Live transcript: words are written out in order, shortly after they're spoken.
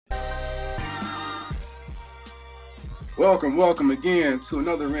Welcome again to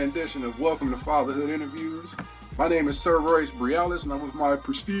another rendition of Welcome to Fatherhood Interviews. My name is Sir Royce Brialis, and I'm with my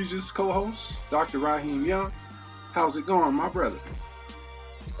prestigious co-host, Dr. Raheem Young. How's it going, my brother?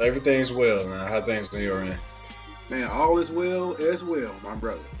 Everything's well, man. How things on your end? Man, all is well as well, my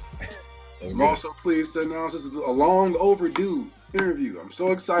brother. That's I'm good. also pleased to announce this is a long overdue interview. I'm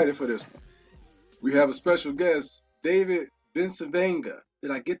so excited for this one. We have a special guest, David Bencivenga. Did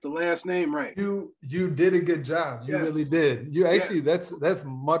I get the last name right? You did a good job. You really Yes. did. You actually Yes. that's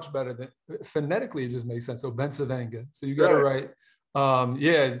much better than phonetically. It just makes sense. So Bencivenga. So you got it Right. right.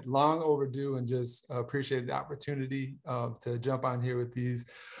 Yeah, long overdue, and just appreciate the opportunity to jump on here with these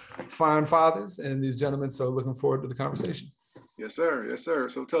fine fathers and these gentlemen. So looking forward to the conversation. Yes, sir. Yes, sir.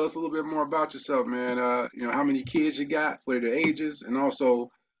 So tell us a little bit more about yourself, man. How many kids you got, what are their ages, and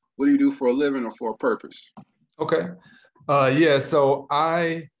also what do you do for a living or for a purpose? Okay. Yeah. So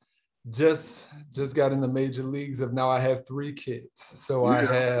I just got in the major leagues of now I have three kids. So I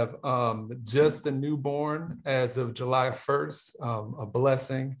Yeah. have just a newborn as of July 1st, a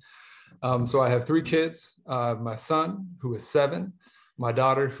blessing. So I have three kids, my son who is 7, my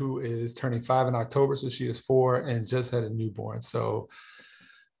daughter who is turning 5 in October, so she is 4, and just had a newborn. So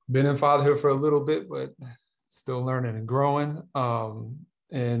been in fatherhood for a little bit, but still learning and growing.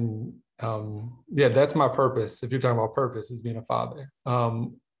 Yeah, that's my purpose. If you're talking about purpose, is being a father.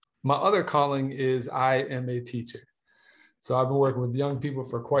 My other calling is I am a teacher. So I've been working with young people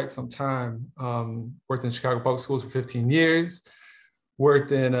for quite some time. Worked in Chicago Public Schools for 15 years.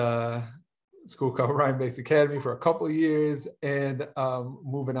 Worked in a school called Ryan Bates Academy for a couple of years, and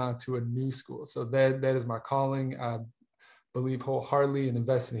moving on to a new school. So that is my calling. I believe wholeheartedly in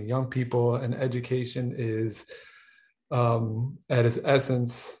investing in young people, and education is, at its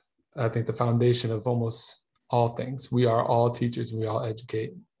essence, I think the foundation of almost all things. We are all teachers, and we all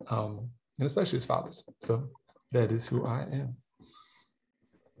educate, and especially as fathers. So that is who I am.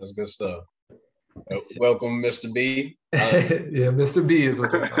 That's good stuff. Welcome, Mr. B. Yeah, Mr. B is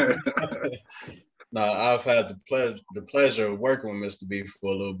what they call me. Now, I've had the pleasure of working with Mr. B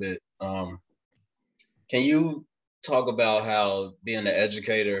for a little bit. Can you talk about how being an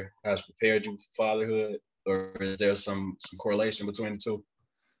educator has prepared you for fatherhood, or is there some correlation between the two?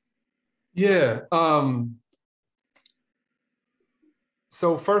 Yeah.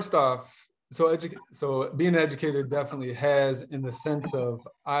 So first off, so being an educator definitely has, in the sense of,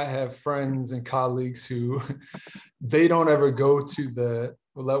 I have friends and colleagues who they don't ever go to the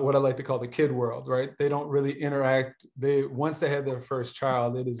what I like to call the kid world, right? They don't really interact. Once they have their first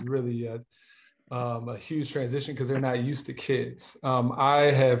child, it is really a huge transition because they're not used to kids.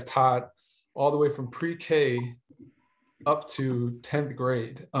 I have taught all the way from pre-K up to 10th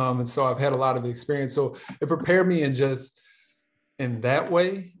grade. And so I've had a lot of experience. So it prepared me in that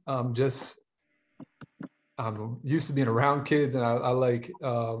way. I'm used to being around kids, and I like,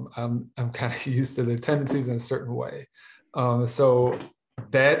 I'm kind of used to their tendencies in a certain way. So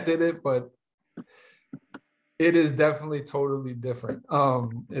that did it, but it is definitely totally different,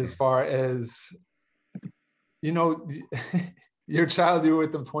 as far as, you know, your child, you're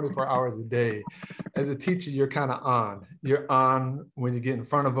with them 24 hours a day. As a teacher, you're kind of on. You're on when you get in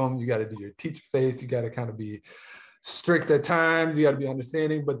front of them. You got to do your teacher face. You got to kind of be strict at times. You got to be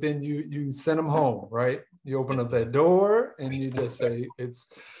understanding. But then you send them home, right? You open up that door and you just say, it's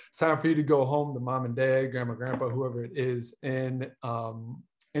time for you to go home to mom and dad, grandma, grandpa, whoever it is, and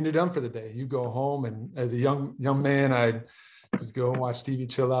you're done for the day. You go home, and as a young man, I just go and watch TV,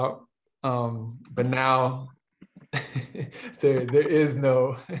 chill out. But now there is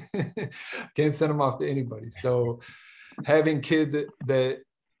no can't send them off to anybody. So having kids that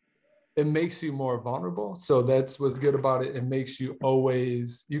it makes you more vulnerable. So that's what's good about it. It makes you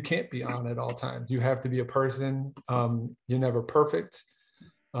always, you can't be on at all times. You have to be a person. You're never perfect,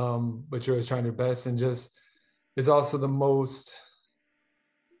 but you're always trying your best. And just, it's also the most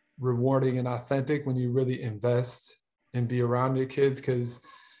rewarding and authentic when you really invest and be around your kids, because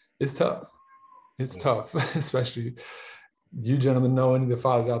it's tough. It's tough, especially you gentlemen know, any of the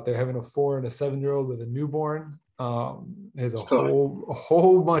fathers out there having a 4 and a 7-year-old with a newborn. There's a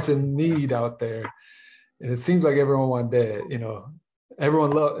whole bunch of need out there, and it seems like everyone wants dad.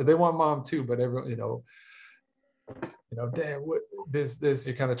 Everyone they want mom too, but everyone, dad, what this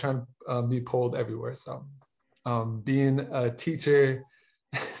you're kind of trying to be pulled everywhere. So being a teacher,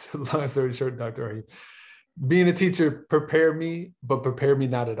 it's a long story short, Dr. Ari, being a teacher prepared me, but prepared me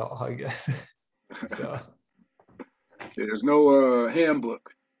not at all, I guess. So Yeah, there's no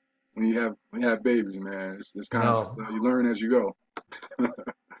handbook when you have babies, man. It's kind of just you learn as you go.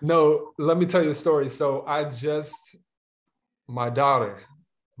 No, let me tell you a story. So my daughter,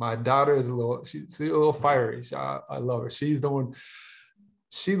 My daughter is she's a little fiery. I love her. She's the one.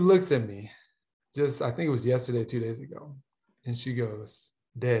 She looks at me just, I think it was yesterday, 2 days ago. And she goes,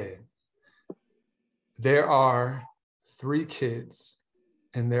 Dad, there are 3 kids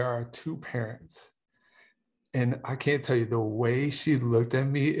and there are 2 parents. And I can't tell you the way she looked at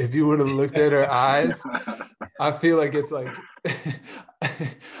me. If you would have looked at her eyes, I feel like it's like,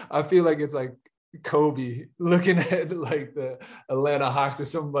 I feel like it's like Kobe looking at like the Atlanta Hawks or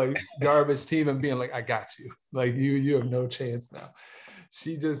some like garbage team and being like, I got you. Like you have no chance now.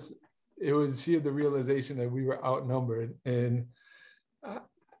 She had the realization that we were outnumbered, and I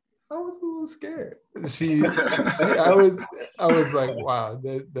was a little scared. I was like, wow,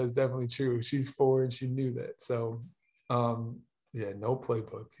 that's definitely true. She's 4 and she knew that. So yeah, no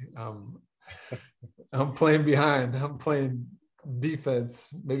playbook. I'm playing behind. I'm playing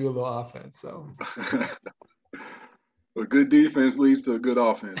defense, maybe a little offense. So well, good defense leads to a good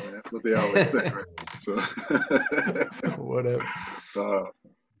offense, man. That's what they always say, right? So whatever.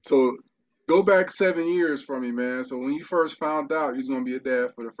 So go back 7 years for me, man. So when you first found out you was gonna be a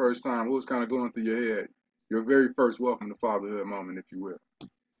dad for the first time, what was kind of going through your head? Your very first welcome to fatherhood moment, if you will.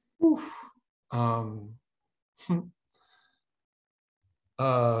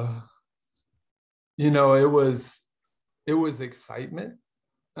 You know, it was excitement,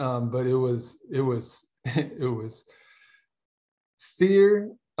 but it was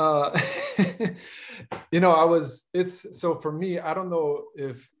fear. You know, so for me, I don't know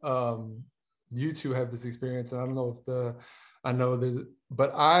if you two have this experience, and I don't know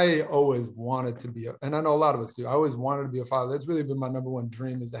but I always wanted to be, and I know a lot of us do. I always wanted to be a father. That's really been my number one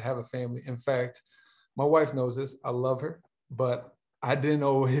dream, is to have a family. In fact, my wife knows this. I love her, but I didn't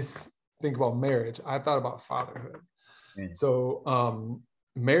always think about marriage. I thought about fatherhood. So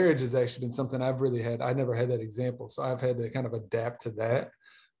marriage has actually been something I've really had. I never had that example, so I've had to kind of adapt to that.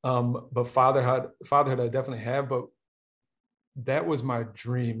 But fatherhood I definitely have, but that was my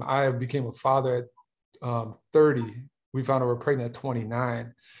dream. I became a father at 30. We found out we're pregnant at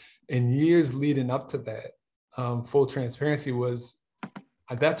 29. And years leading up to that, full transparency,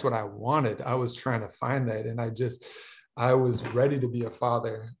 that's what I wanted. I was trying to find that. And I was ready to be a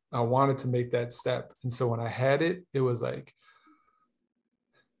father. I wanted to make that step. And so when I had it, it was like,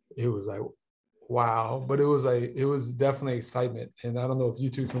 wow. But it was definitely excitement. And I don't know if you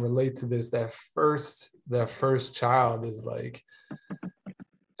two can relate to this. That first child is like,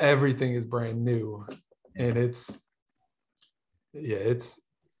 everything is brand new. And it's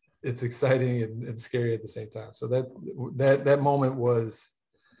exciting and scary at the same time. So that moment was,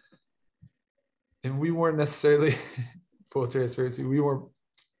 and we weren't necessarily, full transparency, we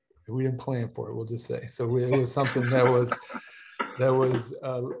didn't plan for it, we'll just say. So it was something that was a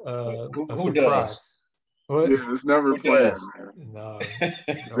surprise. Does? What? Yeah, it's never planned, man. No.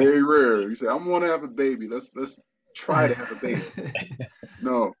 Very rare. You say, I'm going to have a baby. Let's try to have a baby.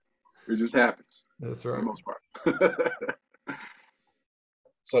 No, it just happens. That's right. For the most part.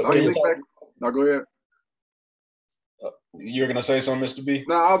 So now go ahead. You're gonna say something, Mr. B?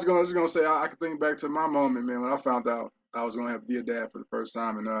 No, I was gonna say I can think back to my moment, man, when I found out I was gonna have to be a dad for the first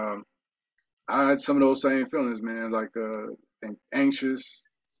time, and I had some of those same feelings, man, like anxious,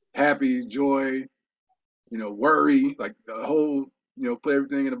 happy, joy, worry, like the whole, put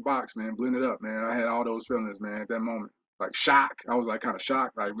everything in a box, man, blend it up, man. I had all those feelings, man, at that moment. Like shock. I was like kind of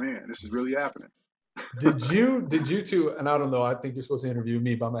shocked, like, man, this is really happening. Did you two, and I don't know, I think you're supposed to interview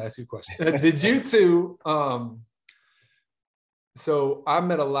me, but I'm gonna ask you a question. Did you two, so I've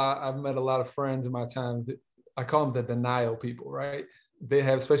met a lot of friends in my time. I call them the denial people, right? They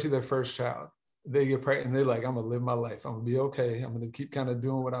have, especially their first child, they get pregnant and they're like, I'm gonna live my life. I'm gonna be okay. I'm gonna keep kind of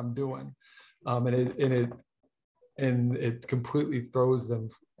doing what I'm doing. And it completely throws them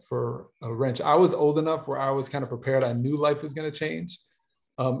for a wrench. I was old enough where I was kind of prepared. I knew life was going to change.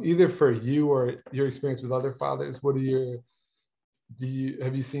 Either for you or your experience with other fathers, have you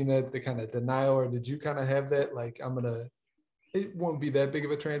seen that, the kind of denial, or did you kind of have that, like, it won't be that big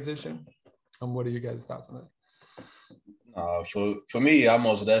of a transition? What are you guys' thoughts on that? For me, I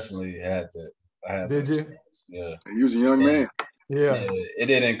most definitely had that. Did you? Yeah. He was a young man. Yeah. It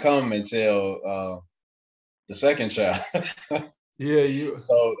didn't come until the second child. Yeah.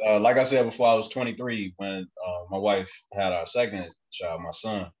 So, like I said before, I was 23 when my wife had our second child, my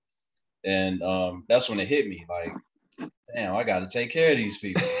son. And that's when it hit me, like, damn, I got to take care of these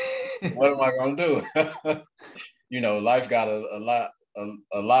people. What am I going to do? Life got a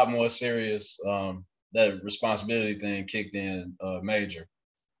lot more serious. That responsibility thing kicked in major.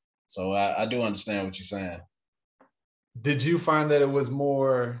 So I do understand what you're saying. Did you find that it was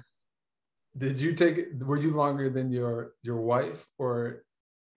more, were you longer than your wife, or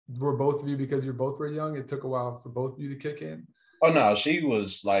were both of you, because you both were young, it took a while for both of you to kick in? Oh no, she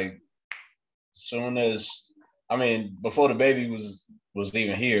was like, soon as, I mean, before the baby was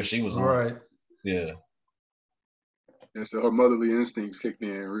even here, she was on. Right. Yeah. And so her motherly instincts kicked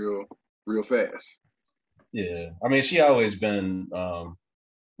in real fast. Yeah. I mean, she always been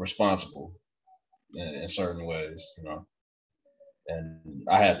responsible in certain ways, you know. And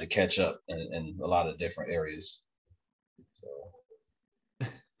I had to catch up in a lot of different areas. So.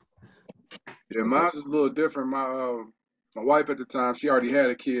 Yeah, mine's is a little different. My wife at the time, she already had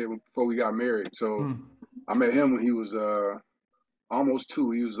a kid before we got married. So I met him when he was almost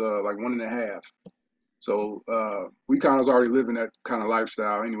 2. He was like 1.5. So we kind of was already living that kind of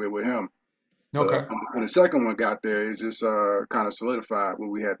lifestyle anyway with him. Okay. When the second one got there, it just kind of solidified what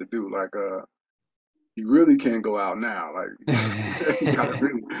we had to do. Like you really can't go out now. Like you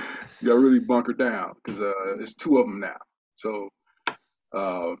gotta really bunker down because it's 2 of them now. So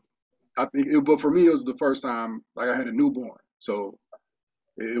I think, but for me, it was the first time like I had a newborn. So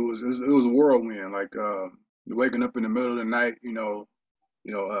it was a whirlwind. Like waking up in the middle of the night, you know,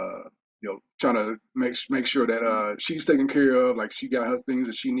 trying to make sure that she's taken care of, like she got her things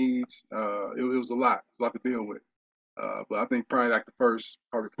that she needs. It was a lot to deal with. But I think probably like the first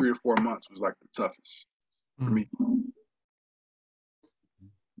probably 3 or 4 months was like the toughest for me.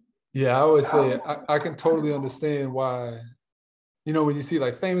 Yeah, I always say I can totally understand why, when you see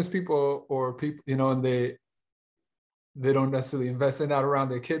like famous people or people, and they don't necessarily invest in that around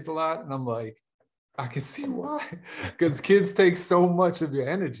their kids a lot. And I'm like, I can see why, because kids take so much of your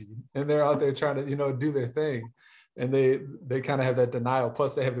energy and they're out there trying to, do their thing. And they kind of have that denial.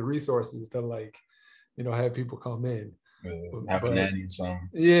 Plus they have the resources to like, have people come in. Have a nanny or something.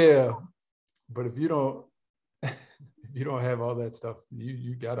 Yeah. But if you don't have all that stuff,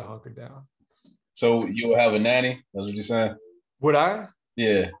 you got to hunker down. So you'll have a nanny? That's what you're saying? Would I?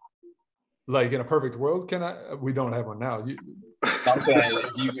 Yeah. Like in a perfect world, can I? We don't have one now. I'm saying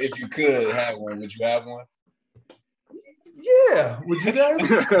if you could have one, would you have one? Yeah. Would you guys?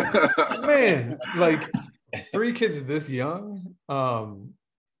 Man, like 3 kids this young,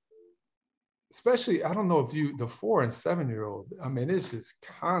 especially, I don't know if the 4 and 7-year-old, I mean, it's just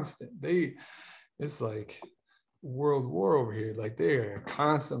constant. It's like world war over here. Like they're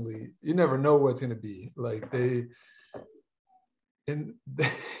constantly, you never know what's going to be. Like they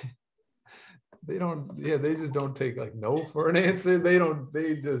just don't take like no for an answer.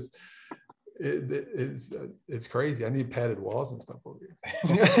 It's crazy. I need padded walls and stuff over here.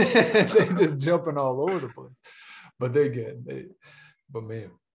 They just jumping all over the place, but they're good.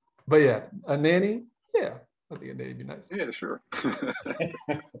 But yeah, a nanny. Yeah, I think a nanny would be nice. Yeah, sure.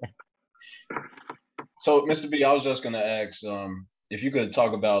 So, Mr. B, I was just gonna ask if you could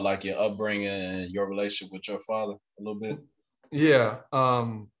talk about like your upbringing and your relationship with your father a little bit. Yeah.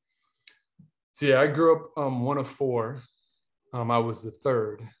 So yeah, I grew up one of 4. I was the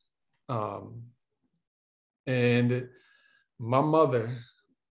third. And my mother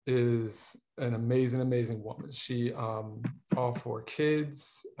is an amazing, amazing woman. She, all 4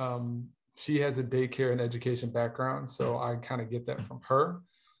 kids. She has a daycare and education background, so I kind of get that from her.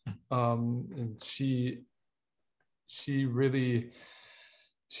 And she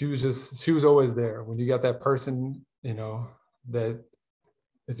was always there. When you got that person, that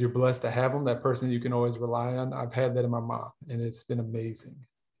if you're blessed to have them, that person you can always rely on. I've had that in my mom, and it's been amazing.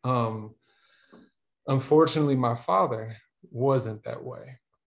 Unfortunately, my father wasn't that way.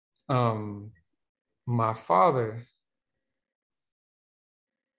 My father,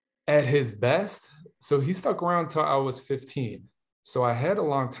 at his best, so he stuck around till I was 15. So I had a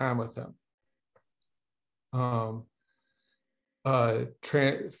long time with him.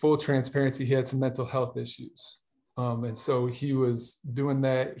 Full transparency, he had some mental health issues. And so he was doing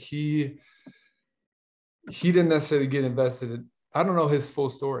that. He didn't necessarily get invested in, I don't know his full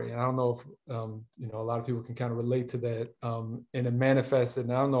story. And I don't know if, a lot of people can kind of relate to that. And it manifested,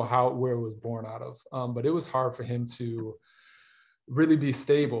 and I don't know where it was born out of. But it was hard for him to really be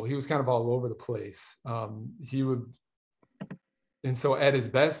stable. He was kind of all over the place. And so at his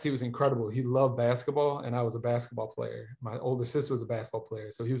best, he was incredible. He loved basketball, and I was a basketball player. My older sister was a basketball player.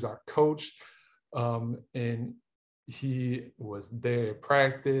 So he was our coach. And he was there at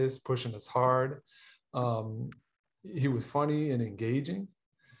practice, pushing us hard. He was funny and engaging.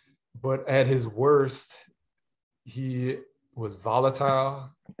 But at his worst, he was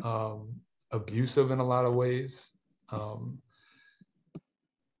volatile, abusive in a lot of ways.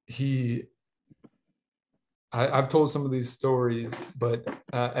 I've told some of these stories, but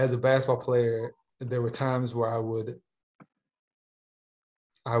as a basketball player, there were times where I would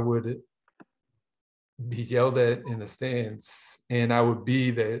be yelled at in the stands, and I would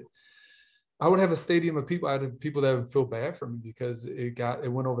have a stadium of people. I'd have people that would feel bad for me because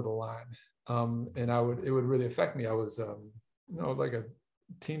it went over the line, and it would really affect me. I was like a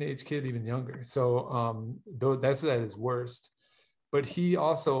teenage kid, even younger. So though that's at his worst. But he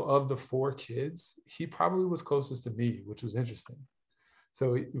also, of the 4 kids, he probably was closest to me, which was interesting.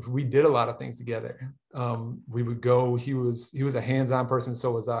 So we did a lot of things together. We would go. He was a hands-on person.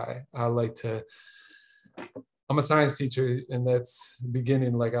 So was I. I'm a science teacher, and that's the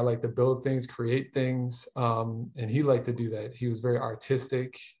beginning. Like, I like to build things, create things. And he liked to do that. He was very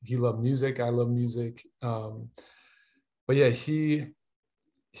artistic. He loved music. I love music. But yeah, he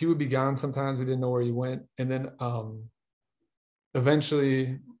would be gone sometimes. We didn't know where he went. And then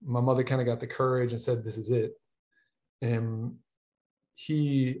eventually my mother kind of got the courage and said, this is it. And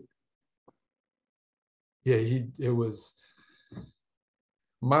it was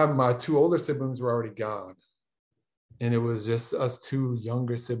my 2 older siblings were already gone. And it was just us 2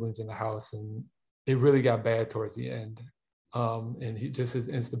 younger siblings in the house. And it really got bad towards the end. And his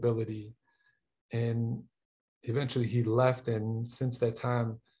instability. And eventually he left. And since that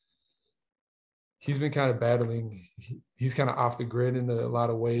time, he's been kind of battling. He's kind of off the grid in a lot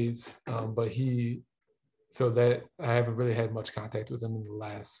of ways. So that I haven't really had much contact with him in the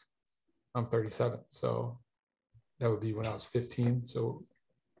last, I'm 37. So that would be when I was 15. So,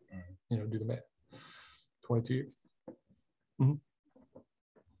 do the math, 22 years. Mm-hmm.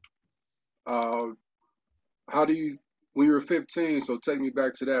 When you were 15, so take me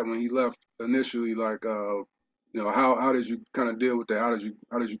back to that when he left initially, like, how did you kind of deal with that? How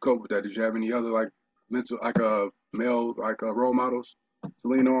did you cope with that? Did you have any other like mental, like male, like role models to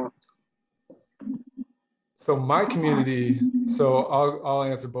lean on? So my community, so I'll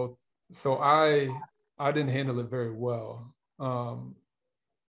answer both. So I didn't handle it very well.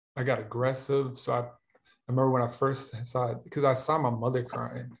 I got aggressive. So I remember when I first saw it, because I saw my mother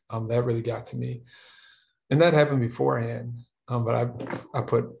crying, that really got to me. And that happened beforehand. But I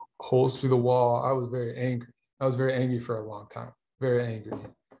put holes through the wall. I was very angry. I was very angry for a long time, very angry.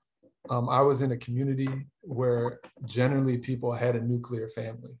 I was in a community where generally people had a nuclear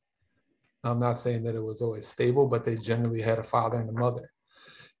family. I'm not saying that it was always stable, but they generally had a father and a mother.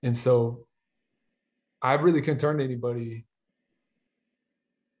 And so I really couldn't turn to anybody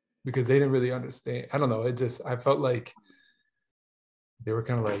because they didn't really understand. I don't know. I felt like they were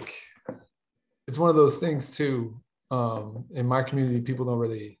kind of like, it's one of those things too. In my community, people don't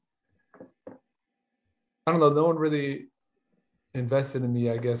really, I don't know, no one really invested in me,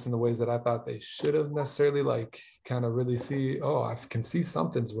 I guess, in the ways that I thought they should have necessarily, like kind of really see, oh, I can see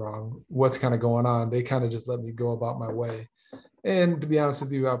something's wrong. What's kind of going on? They kind of just let me go about my way. And to be honest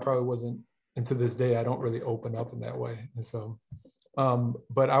with you, I probably wasn't, and to this day, I don't really open up in that way. And so,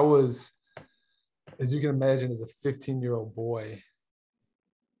 but I was, as you can imagine, as a 15-year-old boy,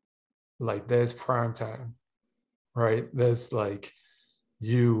 like that's prime time, right? That's like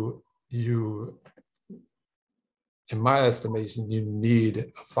you, in my estimation, you need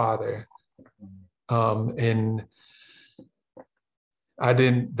a father. And I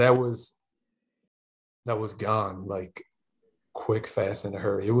didn't, that was gone, like quick, fast, in a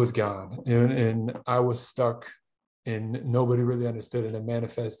hurry. It was gone. And I was stuck, and nobody really understood it, and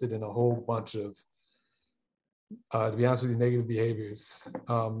manifested in a whole bunch of, to be honest with you, negative behaviors.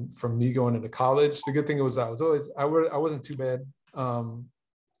 From me going into college, the good thing was I wasn't too bad.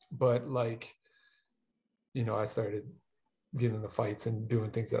 But like, I started getting into fights and doing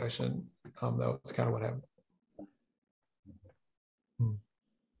things that I shouldn't. That was kind of what happened.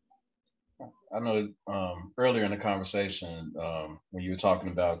 I know earlier in the conversation, when you were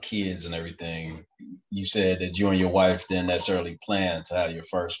talking about kids and everything, you said that you and your wife didn't necessarily plan to have your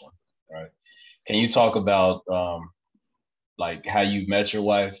first one, right? Can you talk about like how you met your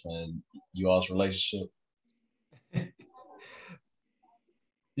wife and you all's relationship?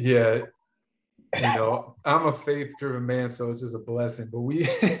 Yeah. I'm a faith-driven man, so it's just a blessing. But we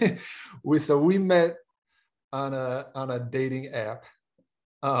met on a dating app,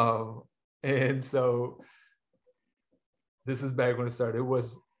 and so this is back when it started. It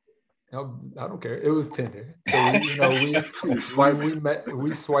was, I don't care. It was Tinder. So we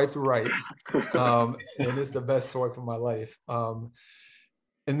swiped right, and it's the best swipe of my life. And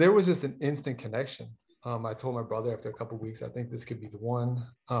there was just an instant connection. I told my brother after a couple of weeks, I think this could be the one.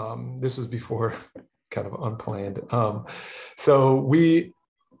 This was before kind of unplanned. So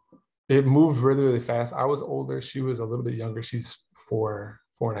it moved really, really fast. I was older. She was a little bit younger. She's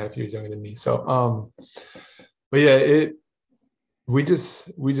 4.5 years younger than me. So, but yeah, we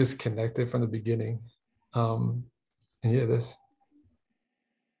just connected from the beginning. And yeah,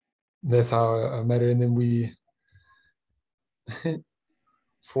 that's how I met her. And then we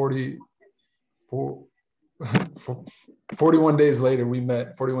 40 41 days later we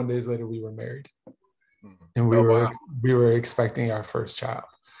met. 41 days later we were married, and Oh, wow. we were expecting our first child.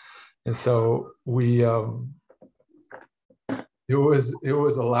 And so we it was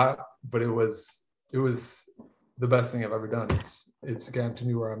a lot, but it was the best thing I've ever done. It's gotten to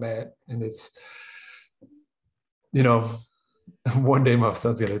me where I'm at, and it's, you know, one day my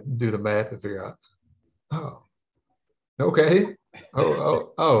son's gonna do the math and figure out, oh, okay,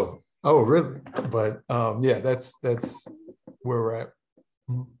 oh, really? But yeah, that's where we're at.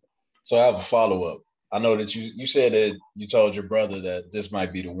 So I have a follow-up. I know that you said that you told your brother that this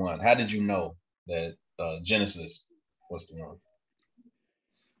might be the one. How did you know that Genesis was the one?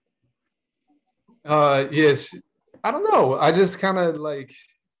 Yes, I don't know. I just kind of like,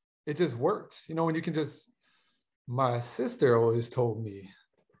 it just works. You know, when you can just, my sister always told me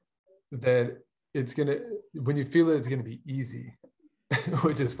that when you feel it, it's gonna be easy,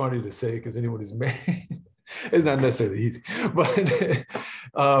 which is funny to say because anyone who's married, it's not necessarily easy,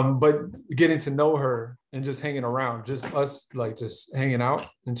 but getting to know her and just hanging around, just us, like just hanging out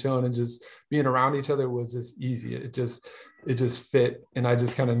and chilling and just being around each other was just easy. It just fit. And I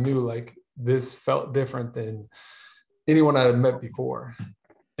just kind of knew like this felt different than anyone I had met before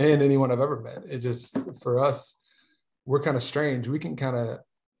and anyone I've ever met. It just, for us, we're kind of strange. We can kind of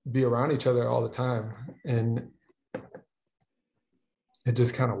be around each other all the time, and it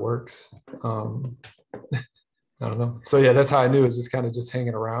just kind of works. I don't know. So yeah, that's how I knew. It's just kind of just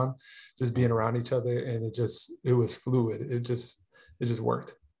hanging around, just being around each other, and it was fluid. It just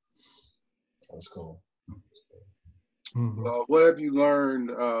worked. That's cool. Mm-hmm. What have you learned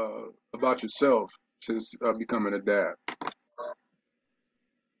about yourself since becoming a dad?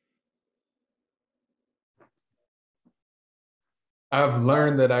 I've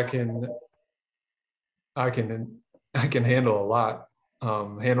learned that I can handle a lot,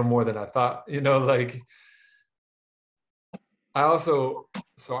 handle more than I thought. You know, like I've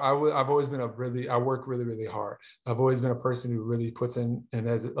always been I work really, really hard. I've always been a person who really puts in, and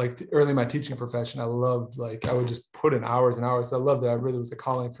as like early in my teaching profession, I loved, like, I would just put in hours and hours. I loved that. I really was a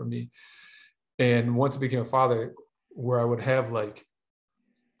calling for me. And once I became a father, where I would have like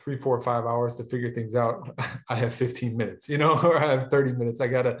 3, 4, 5 hours to figure things out, I have 15 minutes, you know, or I have 30 minutes.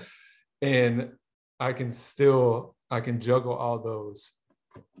 And I can juggle all those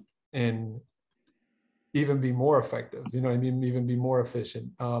and even be more effective, you know what I mean? Even be more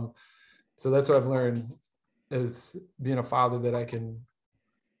efficient. So that's what I've learned as being a father, that I can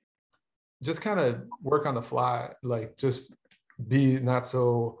just kind of work on the fly, like just be not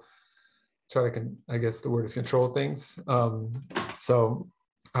so try to, I guess the word is control things. So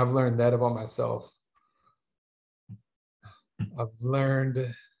I've learned that about myself. I've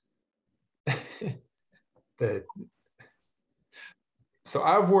learned that, so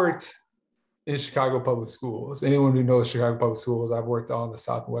I've worked in Chicago public schools. Anyone who knows Chicago public schools, I've worked on the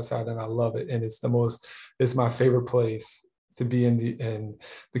South and West Side, and I love it. And it's my favorite place to be in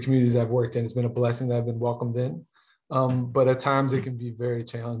the communities I've worked in. It's been a blessing that I've been welcomed in. But at times it can be very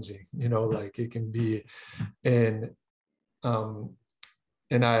challenging, you know, like it can be, and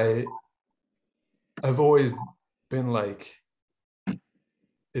I've always been like,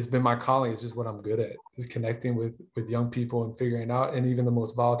 it's been my calling. It's just what I'm good at, is connecting with young people and figuring out, and even the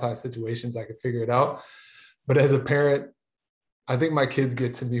most volatile situations, I can figure it out. But as a parent, I think my kids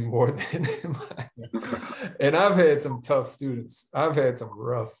get to me more than and I've had some tough students. I've had some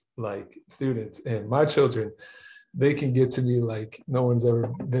rough like students, and my children, they can get to me like no one's ever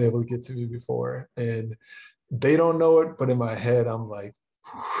been able to get to me before. And they don't know it, but in my head, I'm like,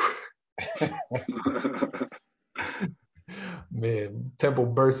 man, temple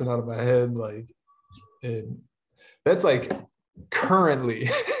bursting out of my head, like, and that's like currently,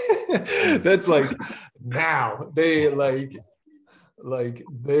 that's like now they like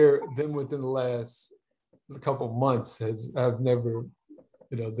they're them within the last couple months I've never,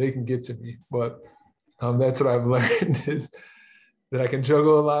 you know, they can get to me. But that's what I've learned, is that I can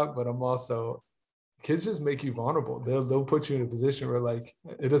juggle a lot, but I'm also, kids just make you vulnerable. They'll put you in a position where, like,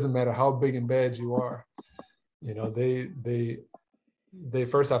 it doesn't matter how big and bad you are. You know, they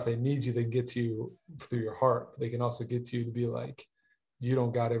first off, they need you. They can get to you through your heart. They can also get to you to be like, you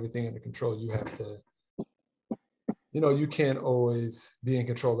don't got everything under control. You have to, you know, you can't always be in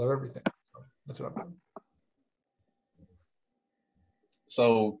control of everything. So that's what I'm doing.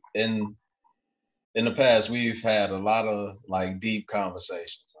 So in the past, we've had a lot of like deep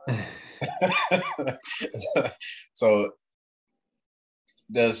conversations. Right? So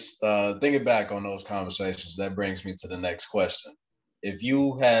thinking back on those conversations, that brings me to the next question. if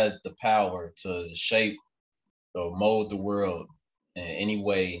you had the power to shape or mold the world in any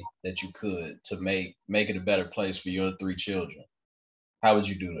way that you could to make it a better place for your three children, how would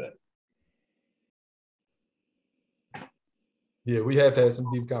you do that? Yeah, we have had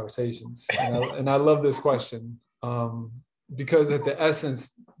some deep conversations, and I love this question because at the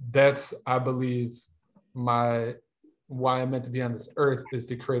essence, that's, I believe, why I'm meant to be on this earth is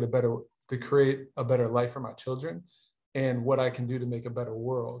to create a better life for my children, and what I can do to make a better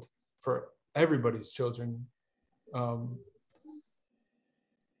world for everybody's children.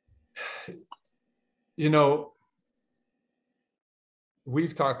 You know,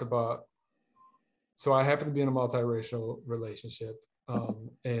 we've talked about. So I happen to be in a multiracial relationship,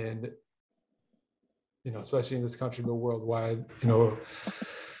 and especially in this country, but worldwide,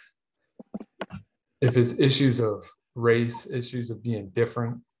 if it's issues of race, issues of being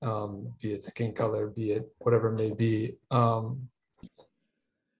different, be it skin color, be it whatever it may be, to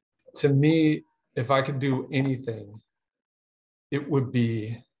me, if I could do anything, it would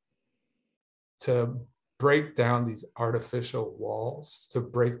be to break down these artificial walls, to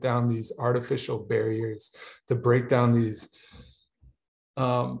break down these artificial barriers, to break down these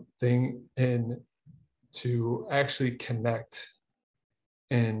things, and to actually connect,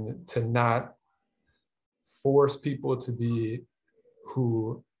 and to not force people to be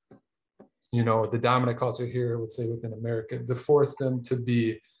who, the dominant culture here would say within America, to force them to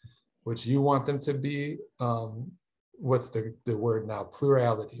be what you want them to be. What's the word now?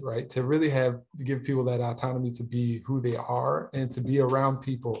 Plurality, right? To really give people that autonomy to be who they are, and to be around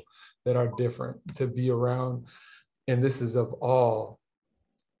people that are different, to be around, and this is of all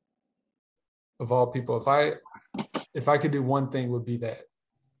people. If I could do one thing, would be that.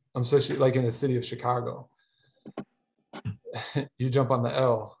 I'm especially like in the city of Chicago, you jump on the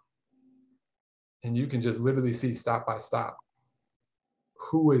L and you can just literally see stop by stop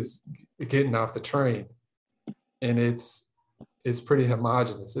who is getting off the train. And it's pretty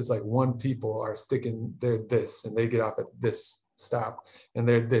homogenous. It's like one people are sticking, they're this, and they get off at this stop, and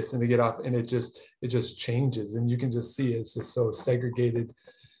they're this, and they get off, and it just changes. And you can just see it's just so segregated.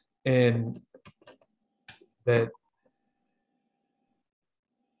 And that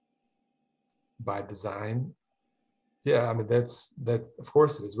by design, yeah, I mean, that of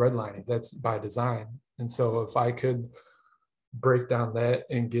course it is redlining. That's by design. And so if I could break down that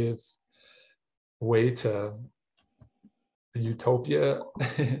and give way to a utopia,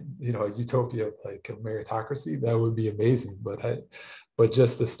 a utopia of like a meritocracy, that would be amazing. But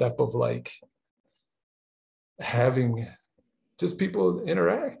just the step of like having just people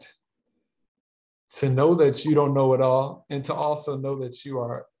interact, to know that you don't know it all, and to also know that you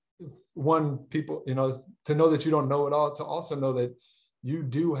are to know that you don't know it all, to also know that you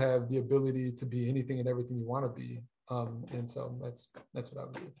do have the ability to be anything and everything you want to be. And so that's what I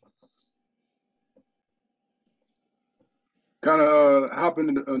would do. Kind of hop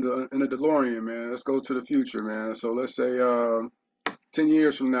in the DeLorean, man. Let's go to the future, man. So let's say 10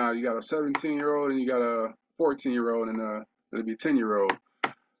 years from now, you got a 17-year-old and you got a 14-year-old, and it'll be a 10-year-old.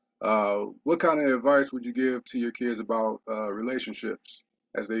 What kind of advice would you give to your kids about relationships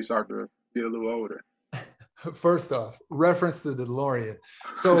as they start to get a little older? First off, reference to the DeLorean.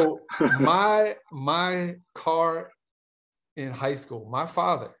 So my car in high school, my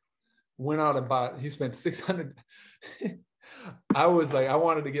father went out and bought, he spent $600. I was like, I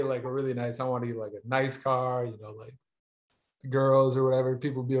wanted to get like a really nice, I want to get like a nice car, like girls or whatever,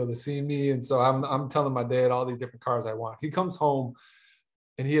 people be able to see me. And so I'm telling my dad all these different cars I want. He comes home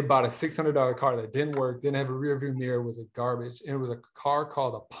and he had bought a $600 car that didn't work, didn't have a rear view mirror, was a garbage. And it was a car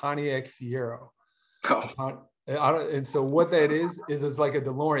called a Pontiac Fiero. Oh. And so what that is it's like a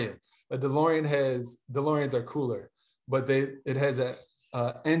DeLorean. DeLoreans are cooler, but it has a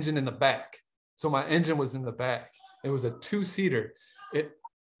engine in the back. So my engine was in the back. It was a 2-seater. And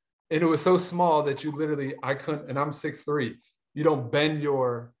it was so small that you literally, I couldn't, and I'm 6'3", you don't bend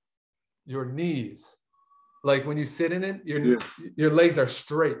your knees. Like when you sit in it, your legs are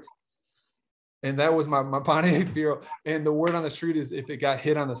straight. And that was my Pontiac Fiero. And the word on the street is if it got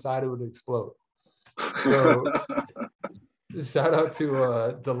hit on the side, it would explode. So shout out to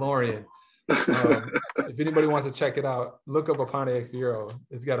DeLorean. If anybody wants to check it out, look up a Pontiac Fiero.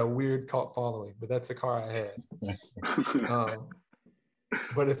 It's got a weird cult following, but that's the car I had.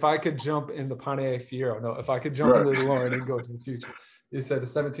 But if I could jump in the Pontiac Fiero, if I could jump into the DeLorean and go to the future, you said a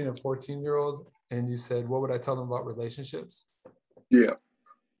 17 and 14-year-old, and you said, what would I tell them about relationships? Yeah.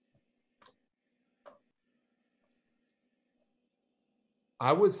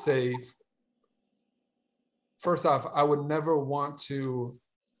 I would say, first off, I would never want to,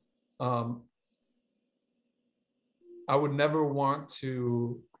 I I would never want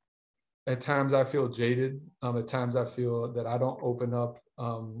to. At times I feel jaded. At times I feel that I don't open up,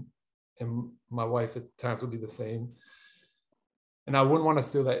 and my wife at times will be the same. And I wouldn't want to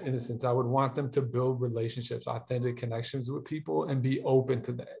steal that innocence. I would want them to build relationships, authentic connections with people, and be open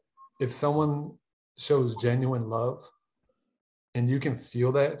to that. If someone shows genuine love and you can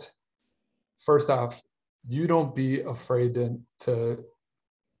feel that, first off, you don't be afraid to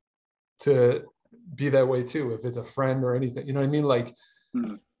be that way too. If it's a friend or anything, you know what I mean? Like,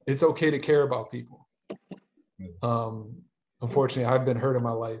 it's okay to care about people. Unfortunately, I've been hurt in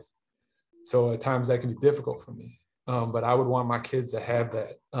my life. So at times that can be difficult for me. But I would want my kids to have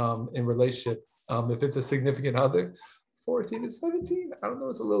that in relationship. If it's a significant other, 14 and 17, I don't know,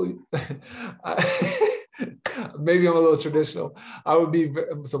 it's a little, maybe I'm a little traditional. I would be,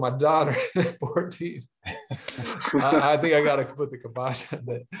 so my daughter, 14, I think I got to put the kibosh on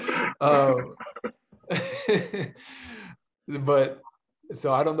that. But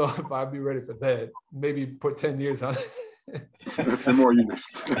so I don't know if I'd be ready for that. Maybe put 10 years on it. 10 more years.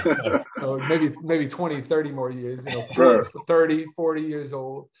 maybe 20, 30 more years, 30, 40 years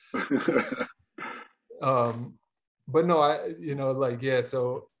old. But no,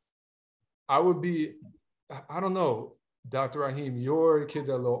 so I would be, I don't know, Dr. Raheem, your kids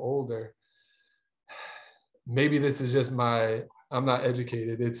are a little older. Maybe this is just I'm not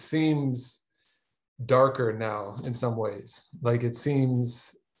educated. It seems darker now in some ways. Like, it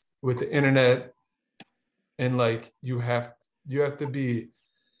seems with the internet, and like you have to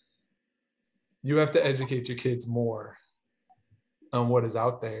educate your kids more on what is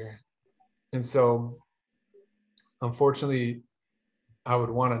out there. And so unfortunately, I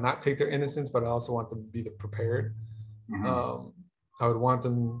would want to not take their innocence, but I also want them to be prepared. I would want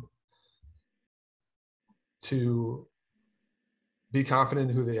them to be confident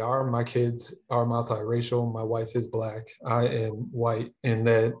in who they are. My kids are multiracial. My wife is Black. I am white, and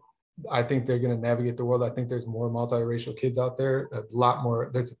that I think they're going to navigate the world. I think there's more multiracial kids out there, a lot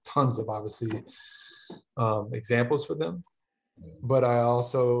more. There's tons of, obviously, examples for them. But I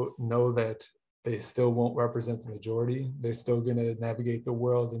also know that they still won't represent the majority. They're still going to navigate the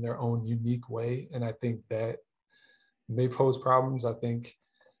world in their own unique way. And I think that may pose problems. I think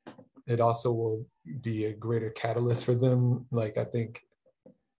it also will be a greater catalyst for them. Like, I think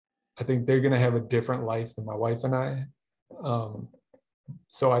they're going to have a different life than my wife and I.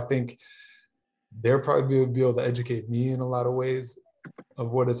 So I think they'll probably be able to educate me in a lot of ways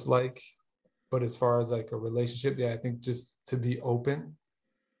of what it's like. But as far as like a relationship, I think just to be open,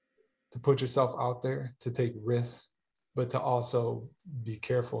 to put yourself out there, to take risks, but to also be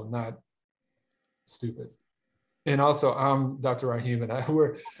careful, not stupid. And also, I'm Dr. Raheem, and I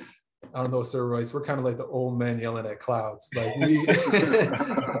don't know, Sir Royce, we're kind of like the old men yelling at clouds. Like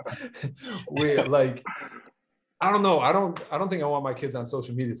we're like, I don't know. I don't think I want my kids on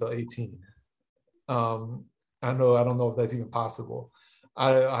social media till 18. I don't know if that's even possible.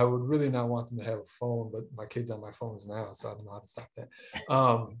 I would really not want them to have a phone, but my kids on my phones now, so I don't know how to stop that.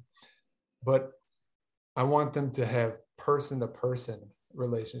 But I want them to have person-to-person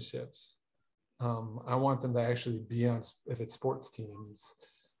relationships. I want them to actually be on, if it's sports teams,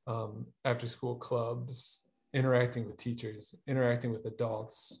 after school clubs, interacting with teachers, interacting with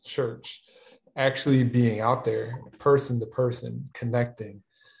adults, church, actually being out there, person to person, connecting,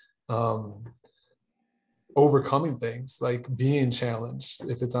 overcoming things, like being challenged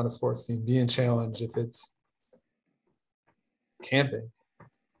if it's on a sports team, being challenged if it's camping.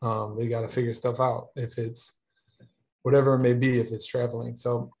 They got to figure stuff out if it's whatever it may be, if it's traveling.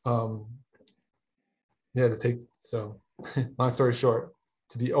 So long story short,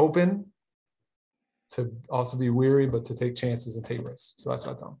 to be open, to also be weary, but to take chances and take risks. So that's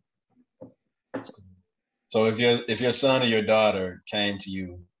what I tell them. So if your son or your daughter came to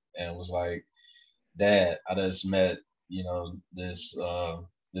you and was like, Dad, I just met, this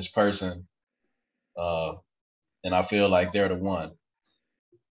person, and I feel like they're the one,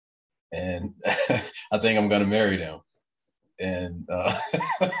 and I think I'm gonna marry them, and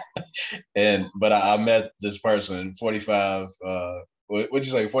but I met this person 45. What'd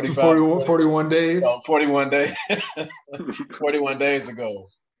you say? 45? 41 days. 41 days. 41 days ago.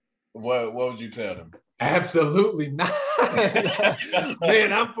 What would you tell them? Absolutely not.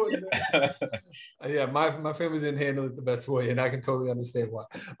 Man, I'm putting that. My family didn't handle it the best way, and I can totally understand why.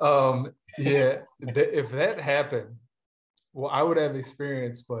 If that happened, well, I would have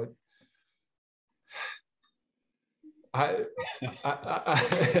experience, but I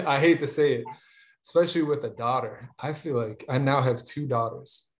hate to say it, especially with a daughter. I feel like I now have 2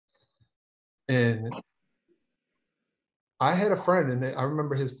 daughters, and I had a friend, and I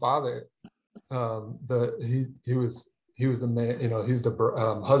remember his father. He was he was the man, you know, he's the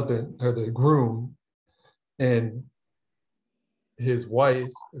husband or the groom, and his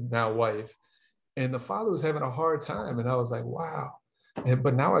wife, now wife, and the father was having a hard time, and I was like, wow.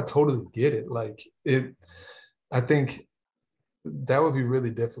 But now I totally get it. Like it, I think that would be really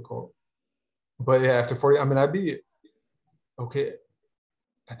difficult. But yeah, after 40, I mean, I'd be okay.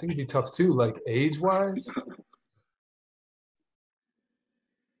 I think it'd be tough too, like age wise.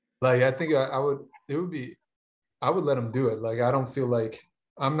 Like I think I would. It would be. I would let him do it. Like I don't feel like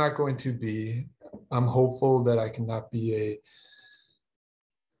I'm not going to be. I'm hopeful that I cannot be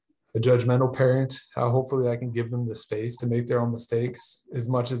a judgmental parent. Hopefully, I can give them the space to make their own mistakes, as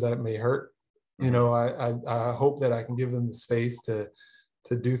much as that may hurt. You know, I hope that I can give them the space to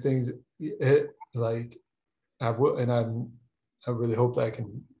do things. Like I will, and I really hope that I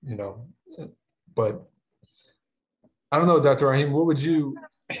can. You know, but I don't know, Dr. Raheem. What would you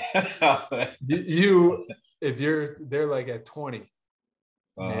if you're there like at 20?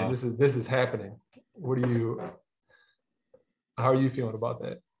 Man, this is happening. What do you? How are you feeling about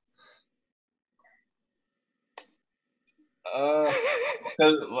that?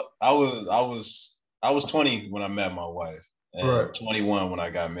 Because I was 20 when I met my wife, and right. 21 when I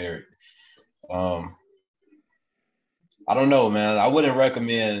got married. I don't know, man. I wouldn't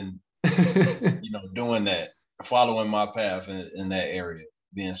recommend, doing that, following my path in that area,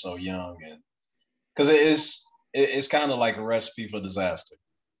 being so young, and because it's kind of like a recipe for disaster.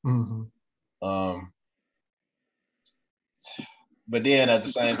 Mm-hmm. But then at the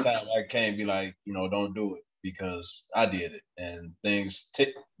same time, I can't be like, don't do it because I did it, and things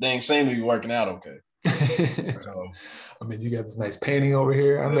seem to be working out okay. So, I mean, you got this nice painting over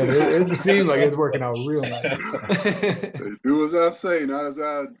here. I mean, it seems like it's working out real nice. So do as I say, not as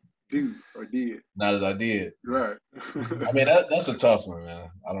I do or did. Not as I did. Right. I mean, that's a tough one,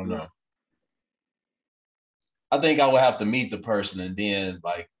 man. I don't know. I think I would have to meet the person and then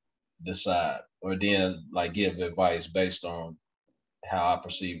like decide, or then like give advice based on how I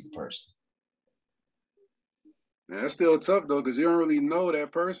perceive the person. Man, that's still tough though, because you don't really know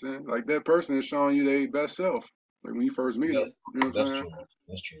that person. Like that person is showing you their best self. Like when you first meet them. You know what I'm saying? True.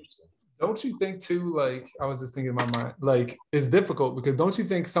 That's true too. Don't you think too, like I was just thinking in my mind, like it's difficult because don't you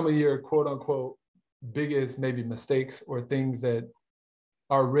think some of your quote unquote biggest maybe mistakes or things that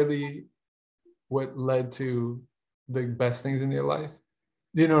are really what led to the best things in your life?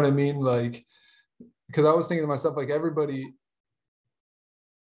 You know what I mean? Like, because I was thinking to myself, like everybody,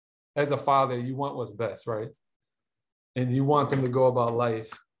 as a father, you want what's best, right? And you want them to go about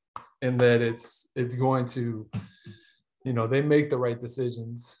life and that it's going to, they make the right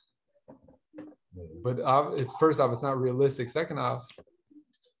decisions. But it's first off, it's not realistic. Second off,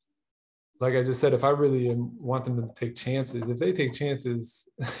 like I just said, if I really want them to take chances, if they take chances,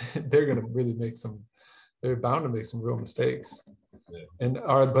 they're going to really they're bound to make some real mistakes. Yeah. And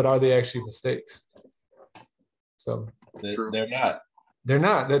are they actually mistakes? So they're not. They're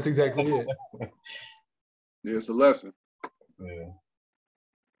not. That's exactly it. Yeah, it's a lesson.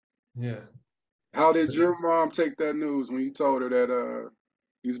 Yeah. How did your mom take that news when you told her that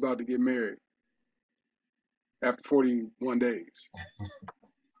you was about to get married after 41 days?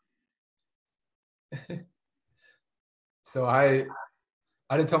 So I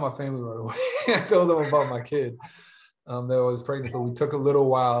didn't tell my family right away. I told them about my kid that I was pregnant, but we took a little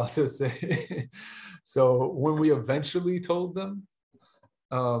while to say. So when we eventually told them,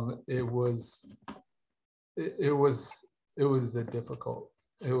 it was difficult.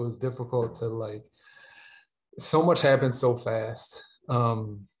 It was difficult to like. So much happened so fast,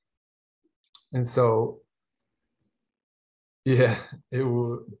 and so yeah, it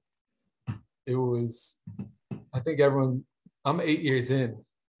was. I think everyone. I'm 8 years in,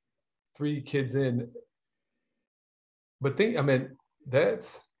 3 kids in, but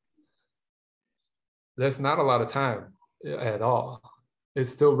that's not a lot of time at all.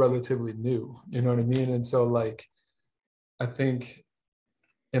 It's still relatively new, you know what I mean? And so like, I think,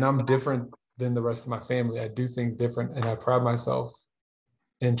 and I'm different than the rest of my family. I do things different, and I pride myself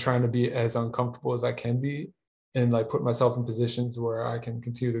in trying to be as uncomfortable as I can be and like put myself in positions where I can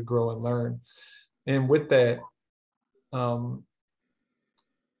continue to grow and learn. And with that,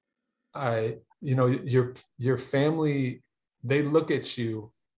 your family, they look at you,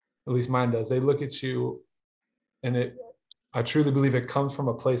 at least mine does, they look at you, and I truly believe it comes from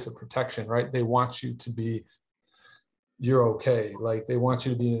a place of protection, right? They want you to be, you're okay. Like they want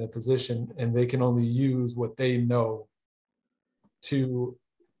you to be in a position, and they can only use what they know to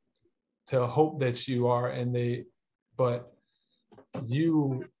hope that you are, but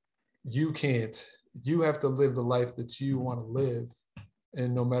you can't, you have to live the life that you want to live.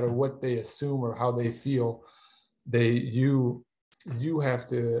 And no matter what they assume or how they feel, you have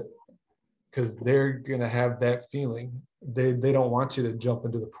to, because they're gonna have that feeling. They don't want you to jump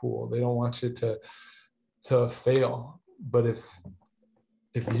into the pool. They don't want you to fail. But if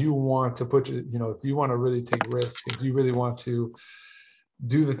you want to put your, if you want to really take risks, if you really want to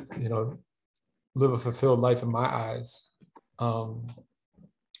do live a fulfilled life in my eyes, you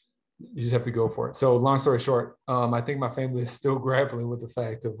just have to go for it. So long story short, I think my family is still grappling with the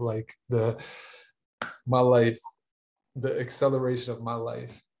fact of like my life, the acceleration of my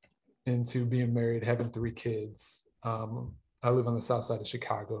life into being married, having 3 kids. I live on the south side of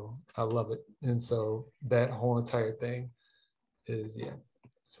Chicago. I love it. And so that whole entire thing is,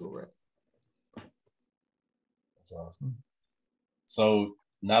 that's where we're at. That's awesome. So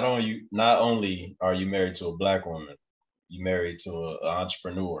not only are you married to a Black woman, you married to an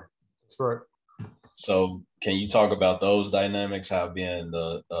entrepreneur. That's right. So can you talk about those dynamics, how being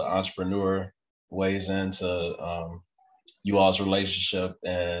the entrepreneur weighs into you all's relationship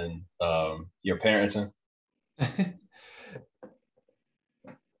and your parenting?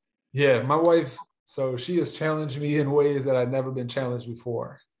 Yeah, my wife, so she has challenged me in ways that I've never been challenged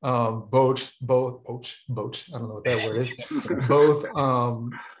before. Both, I don't know what that word is. Both,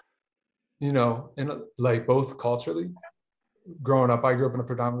 and like both culturally. Growing up, I grew up in a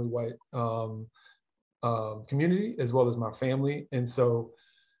predominantly white community as well as my family. And so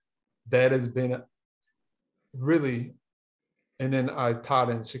that has been really, and then I taught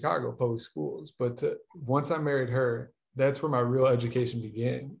in Chicago public schools. But once I married her, that's where my real education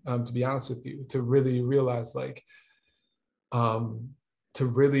began, to be honest with you, to really realize to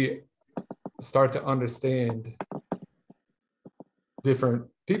really start to understand different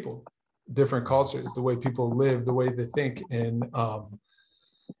people, different cultures, the way people live, the way they think. And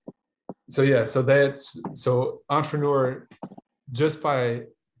so entrepreneur, just by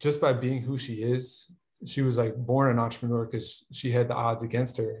being who she is, she was like born an entrepreneur because she had the odds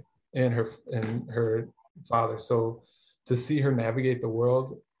against her and her father. So to see her navigate the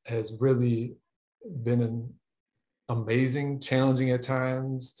world has really been amazing, challenging at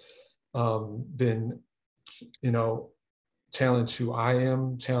times, been, challenge who I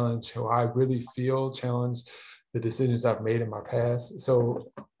am, challenge who I really feel, challenge the decisions I've made in my past.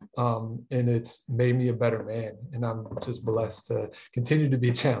 So, and it's made me a better man. And I'm just blessed to continue to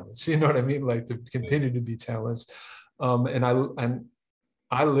be challenged. You know what I mean? Like to continue to be challenged. And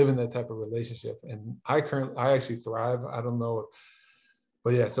I live in that type of relationship, and I actually thrive. I don't know,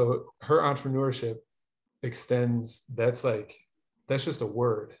 but yeah, so her entrepreneurship extends, that's just a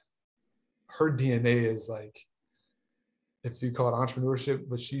word. Her DNA is like, if you call it entrepreneurship,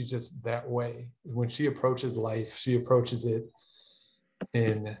 but she's just that way. When she approaches life, she approaches it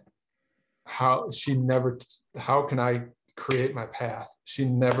in how can I create my path? She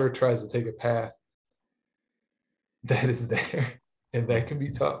never tries to take a path that is there, and that can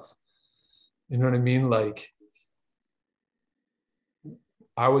be tough. You know what I mean? Like,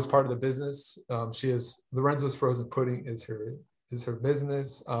 I was part of the business. She has Lorenzo's Frozen Pudding is her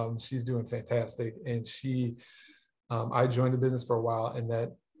business. She's doing fantastic, and I joined the business for a while, and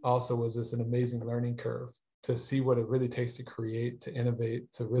that also was just an amazing learning curve to see what it really takes to create, to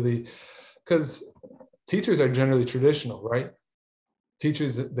innovate, to really, because teachers are generally traditional, right?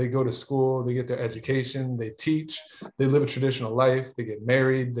 Teachers, they go to school, they get their education, they teach, they live a traditional life, they get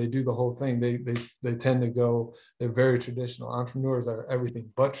married, they do the whole thing. They tend to go, they're very traditional. Entrepreneurs are everything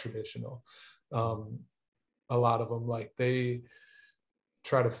but traditional. A lot of them, like, they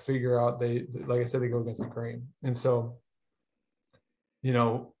try to figure out, like I said, they go against the grain. And so,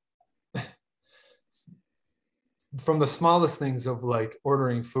 from the smallest things of like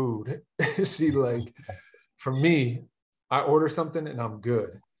ordering food, she like, for me, I order something and I'm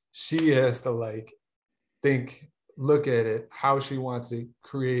good. She has to like look at it, how she wants it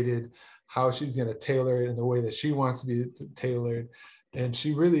created, how she's going to tailor it in the way that she wants to be tailored. And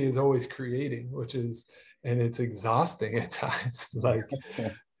she really is always creating, and it's exhausting at times. Like,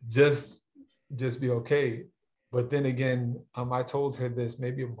 just be okay. But then again, I told her this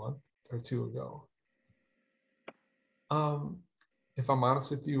maybe a month or 2 ago. If I'm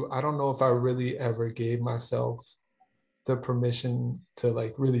honest with you, I don't know if I really ever gave myself the permission to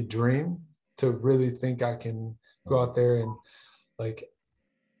like really dream, to really think I can go out there and like,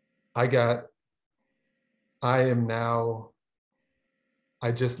 I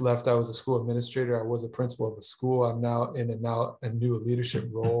just left. I was a school administrator. I was a principal of a school. I'm now in a new leadership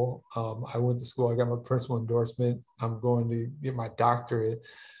role. I went to school. I got my principal endorsement. I'm going to get my doctorate.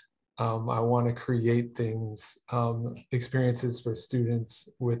 I want to create things, experiences for students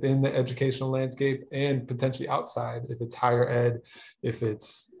within the educational landscape and potentially outside, if it's higher ed, if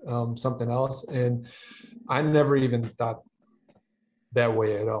it's something else. And I never even thought that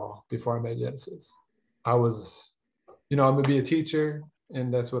way at all before I met Genesis. I was, I'm going to be a teacher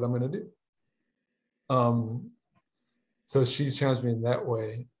and that's what I'm going to do. So she's challenged me in that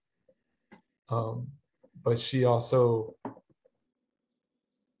way. But she also,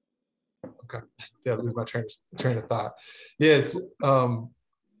 okay, yeah, I lose my train of thought. Yeah, it's, but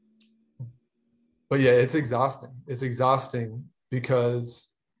yeah, it's exhausting. It's exhausting because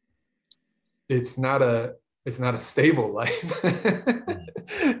it's not a stable life.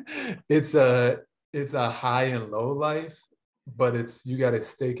 It's a high and low life, but you got to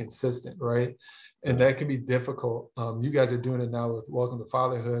stay consistent, right? And that can be difficult. You guys are doing it now with Welcome to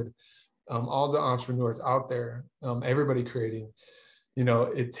Fatherhood. All the entrepreneurs out there, everybody creating,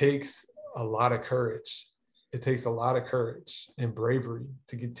 it takes a lot of courage. It takes a lot of courage and bravery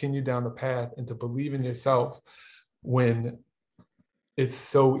to continue down the path and to believe in yourself when it's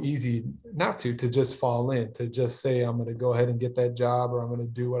so easy not to just fall in, to just say, I'm going to go ahead and get that job, or I'm going to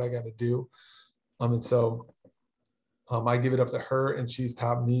do what I got to do. And so I give it up to her, and she's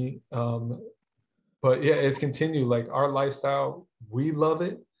taught me. But yeah, it's continued. Like our lifestyle, we love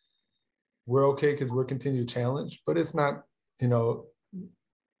it. We're okay because we're continued challenged, but it's not,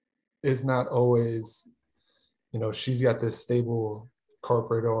 it's not always, she's got this stable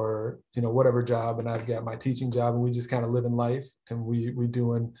corporate or, whatever job, and I've got my teaching job, and we just kind of live in life, and we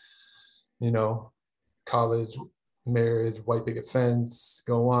doing, college, marriage, white picket fence,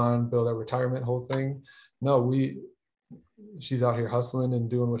 go on, build our retirement, whole thing. No, she's out here hustling and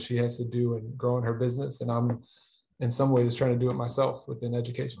doing what she has to do and growing her business. And I'm in some ways trying to do it myself within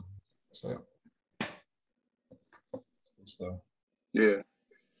education. So, yeah.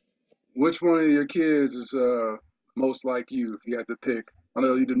 Which one of your kids is most like you, if you had to pick? I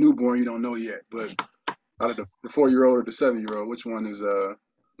know you're the newborn, you don't know yet, but out of the 4-year-old or the 7-year-old, which one is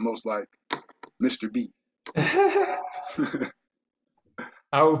most like Mr. B?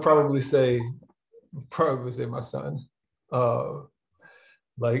 I would probably say my son.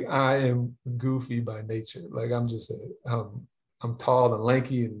 Like I am goofy by nature. Like I'm just I'm tall and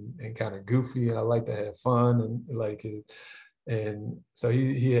lanky and kind of goofy, and I like to have fun and like it. And so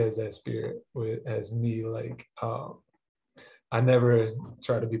he has that spirit as me. Like I never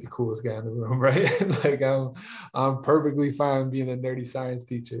try to be the coolest guy in the room, right? Like I'm perfectly fine being a nerdy science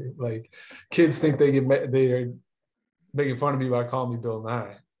teacher. Like kids think they're making fun of me by calling me Bill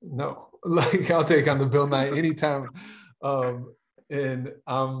Nye. No, like I'll take on the Bill Nye anytime. But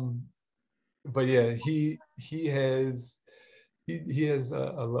yeah, he has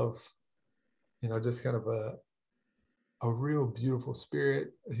a love, just kind of a real beautiful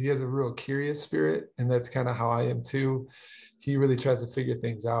spirit. He has a real curious spirit, and that's kind of how I am too. He really tries to figure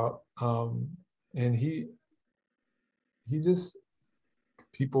things out, and he just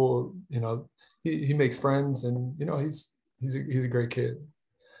people, he makes friends, and he's a great kid.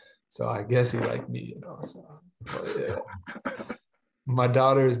 So I guess he liked me, So, but yeah. My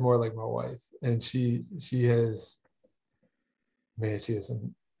daughter is more like my wife, and she has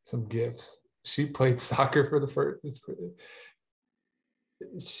some gifts. She played soccer for the first.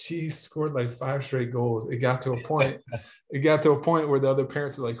 She scored like 5 straight goals. It got to a point. Where the other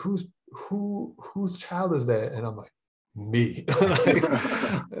parents were like, "Whose child is that?" And I'm like, "Me."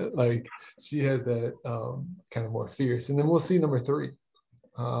 like she has that kind of more fierce. And then we'll see number 3.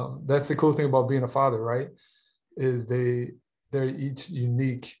 That's the cool thing about being a father, right? Is they're each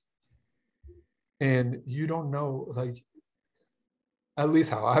unique, and you don't know, like, at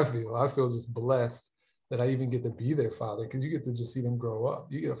least how I feel just blessed that I even get to be their father, because you get to just see them grow up.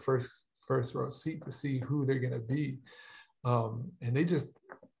 You get a first row seat to see who they're going to be. And they're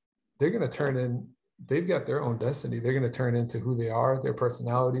going to turn in, they've got their own destiny. They're going to turn into who they are, their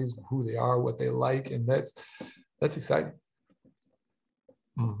personalities, who they are, what they like. And that's exciting.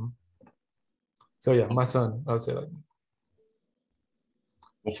 Mm-hmm. So yeah, my son, I would say, like,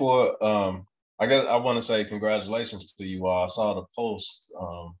 before, I guess I want to say congratulations to you all. I saw the post.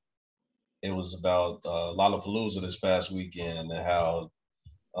 It was about Lollapalooza this past weekend, and how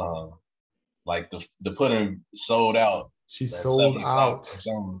like the pudding sold out. She sold out.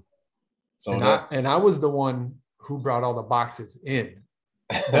 So I was the one who brought all the boxes in.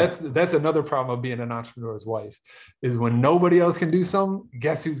 That's another problem of being an entrepreneur's wife, is when nobody else can do something,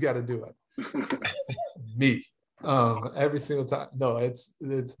 guess who's got to do it? Me. Every single time. No, it's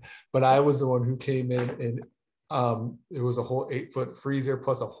but I was the one who came in, and it was a whole 8-foot freezer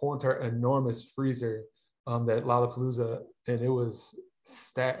plus a whole entire enormous freezer that Lollapalooza, and it was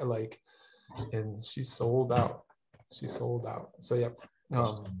and she sold out. So yeah.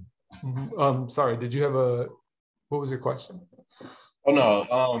 Sorry, did you have what was your question? Oh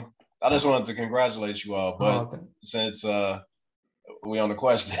no, I just wanted to congratulate you all, but since we on the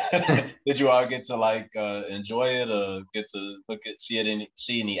question, did you all get to like enjoy it or get to see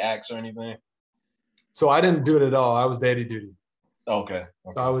any acts or anything? So I didn't do it at all. I was daddy duty. Okay.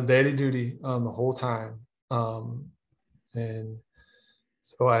 So I was daddy duty the whole time. And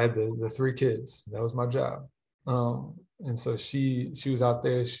so I had the 3 kids. That was my job. And so she was out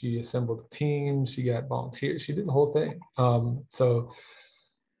there. She assembled a team. She got volunteers. She did the whole thing. So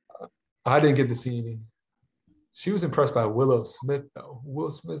I didn't get to see any. She was impressed by Willow Smith, though. Will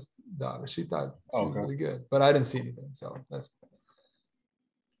Smith's daughter. She thought she was really good, but I didn't see anything. So that's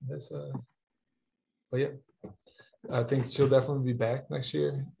but yeah, I think she'll definitely be back next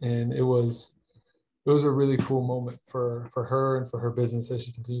year. And it was a really cool moment for her and for her business as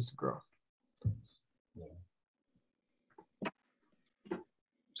she continues to grow.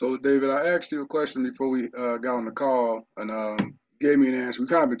 So, David, I asked you a question before we got on the call, and gave me an answer. We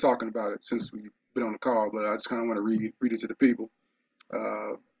kind of been talking about it since we've been on the call, but I just kind of want to read it to the people.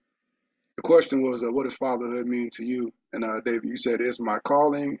 The question was, what does fatherhood mean to you? And David, you said, it's my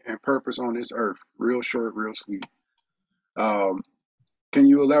calling and purpose on this earth. Real short, real sweet. Can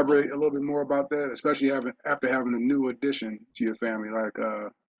you elaborate a little bit more about that, especially after having a new addition to your family?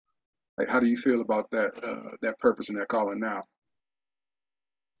 Like how do you feel about that purpose and that calling now?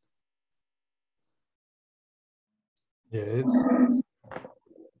 Yeah,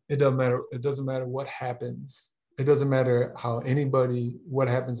 it doesn't matter. It doesn't matter what happens. It doesn't matter what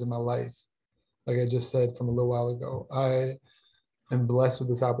happens in my life. Like I just said from a little while ago, I am blessed with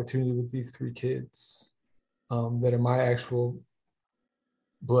this opportunity with these 3 kids that are my actual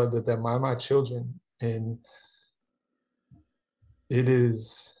blood, that they're my children. And it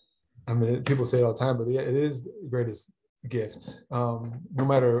is, I mean, people say it all the time, but yeah, it is the greatest gift. No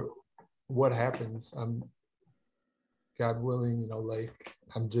matter what happens, I'm, God willing, like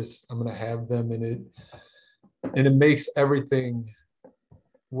I'm going to have them and it makes everything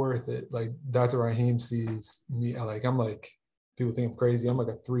worth it. Like Dr. Rahim sees me, I'm like, people think I'm crazy. I'm like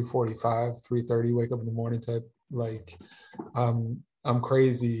a 3:45, 3:30, wake up in the morning type. Like I'm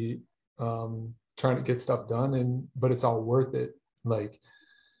crazy trying to get stuff done, but it's all worth it. Like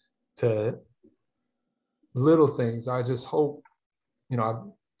to little things. I just hope,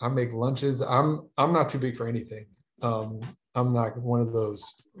 I make lunches. I'm not too big for anything. I'm not one of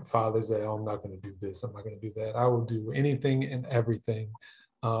those fathers that, I'm not going to do this, I'm not going to do that. I will do anything and everything.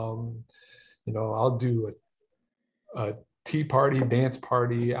 I'll do a tea party, dance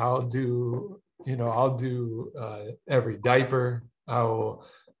party. I'll do every diaper. I will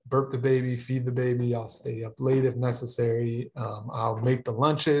burp the baby, feed the baby. I'll stay up late if necessary. I'll make the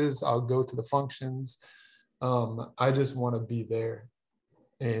lunches. I'll go to the functions. I just want to be there.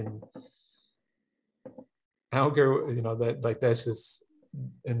 And I don't care, that like, that's just,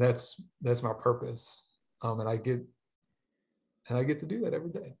 and that's my purpose. And I get to do that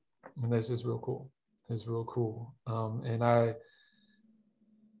every day. And that's just real cool. It's real cool. And I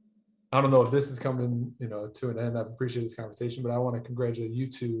don't know if this is coming, to an end. I appreciate this conversation, but I want to congratulate you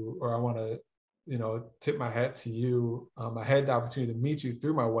two, or I want to, tip my hat to you. I had the opportunity to meet you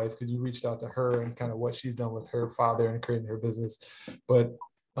through my wife because you reached out to her and kind of what she's done with her father and creating her business. But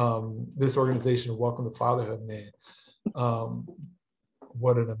this organization, Welcome to Fatherhood, man,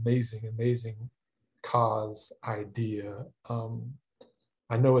 what an amazing cause idea.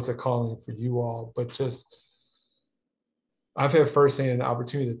 I know it's a calling for you all, but I've had firsthand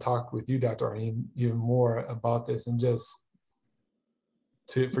opportunity to talk with you, Dr. Rahim, even more about this, and just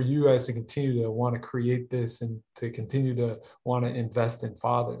for you guys to continue to want to create this and to continue to want to invest in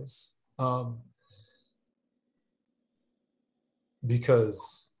fathers.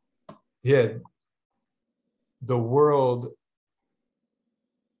 Because, yeah, the world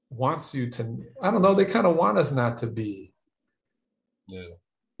wants you to, I don't know, they kind of want us not to be. Yeah.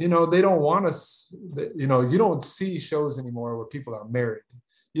 They don't want us, you don't see shows anymore where people are married.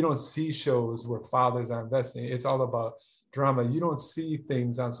 You don't see shows where fathers are investing. It's all about drama. You don't see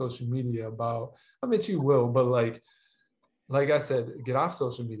things on social media about, I mean, you will, but like I said, get off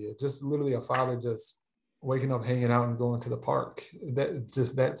social media. Just literally a father just waking up, hanging out and going to the park.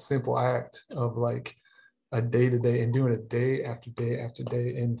 That simple act of like a day-to-day and doing it day after day after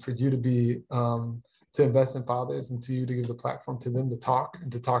day. And for you to be, to invest in fathers and to you to give the platform to them to talk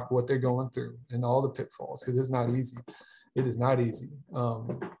what they're going through and all the pitfalls, because it's not easy. It is not easy.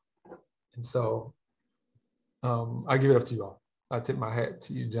 And so I give it up to you all. I tip my hat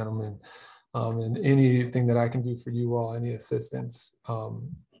to you, gentlemen. And anything that I can do for you all, any assistance,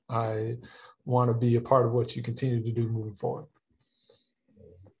 I want to be a part of what you continue to do moving forward.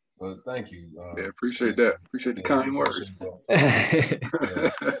 Well, thank you. Yeah, appreciate that. Appreciate the kind words.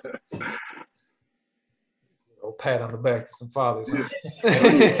 Pat on the back to some fathers. Huh?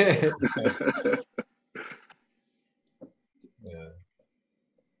 Yeah.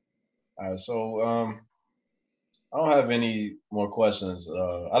 All right. So I don't have any more questions.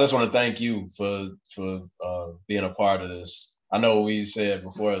 I just want to thank you for being a part of this. I know we said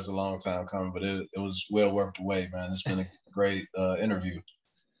before it's a long time coming, but it was well worth the wait, man. It's been a great interview.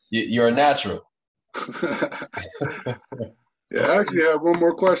 You're a natural. Yeah, I actually have one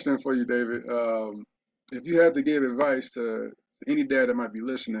more question for you, David. If you had to give advice to any dad that might be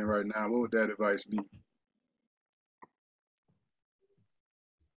listening right now, what would that advice be?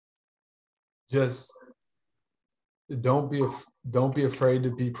 Just don't be afraid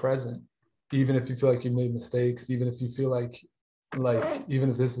to be present, even if you feel like you made mistakes, even if you feel like even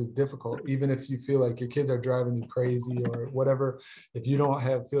if this is difficult, even if you feel like your kids are driving you crazy or whatever, if you don't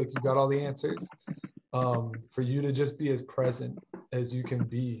feel like you got all the answers, for you to just be as present as you can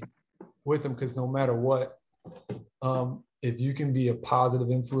be with them, because no matter what, if you can be a positive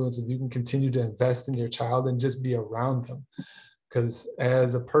influence, if you can continue to invest in your child and just be around them, because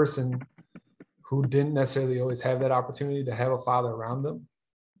as a person who didn't necessarily always have that opportunity to have a father around them,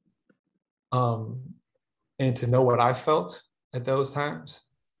 and to know what I felt at those times,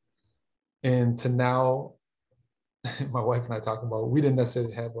 and to now, my wife and I talking about, we didn't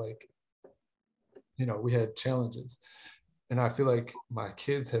necessarily have we had challenges, and I feel like my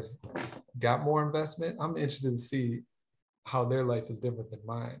kids have got more investment. I'm interested to see how their life is different than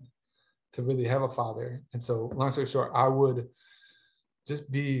mine, to really have a father. And so, long story short, I would just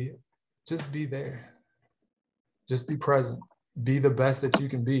be there, just be present, be the best that you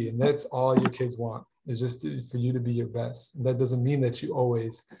can be, and that's all your kids want, is just for you to be your best. And that doesn't mean that you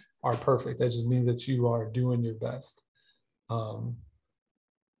always are perfect. That just means that you are doing your best,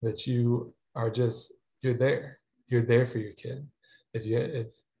 that you are you're there for your kid. If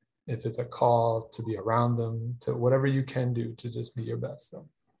it's a call to be around them, to whatever you can do to just be your best, so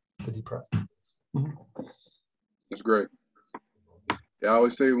to be present. Mm-hmm. That's great. Yeah, I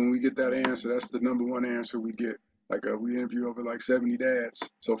always say when we get that answer, that's the number one answer we get. Like we interview over like 70 dads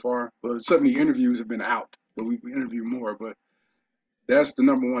so far. Well, 70 interviews have been out, but we interview more. But that's the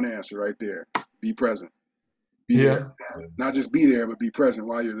number one answer right there. Be present. Be there. Not just be there, but be present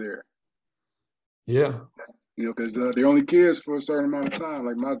while you're there. Yeah. You know, because they're only kids for a certain amount of time.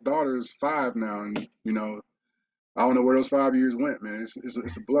 Like my daughter is 5 now, and I don't know where those 5 years went, man.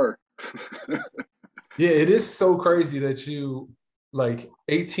 It's a blur. Yeah, it is so crazy that you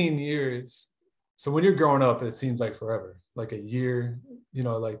 18 years. So when you're growing up, it seems like forever, like a year,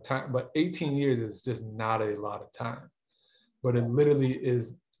 like time. But 18 years is just not a lot of time. But it literally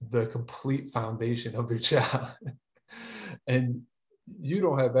is the complete foundation of your child. And you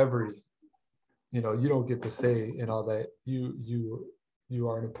don't have you don't get to say and all that. You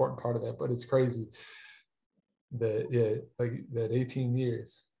are an important part of that. But it's crazy that that 18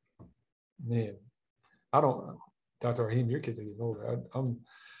 years, man. Dr. Raheem, your kids are getting older.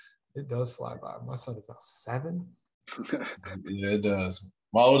 It does fly by. My son is now 7. Yeah, it does.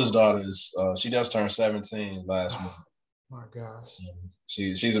 My oldest daughter she just turned 17 last month. My gosh.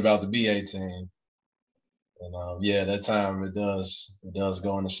 So she's about to be 18. And yeah, that time it does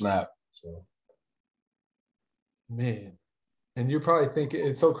go in the snap. So man. And you're probably thinking,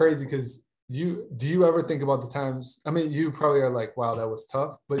 it's so crazy because do you ever think about the times? I mean, you probably are like, wow, that was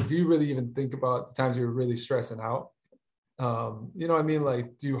tough. But do you really even think about the times you're really stressing out? You know what I mean?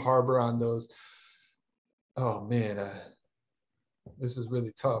 Like, do you harbor on those, oh man, this is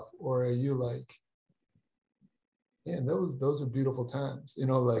really tough? Or are you like, man, those are beautiful times,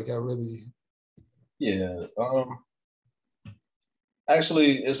 like I really. Yeah.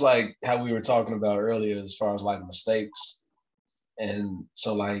 Actually, it's like how we were talking about earlier as far as like mistakes. And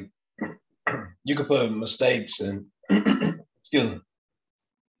so like you could put mistakes and excuse me.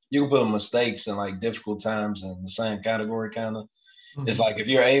 You can put mistakes and like difficult times in the same category, kind of. Mm-hmm. It's like if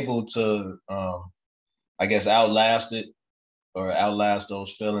you're able to, I guess, outlast it or outlast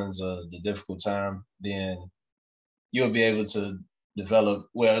those feelings of the difficult time, then you'll be able to develop,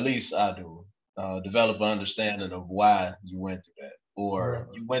 well, at least I do, develop an understanding of why you went through that, or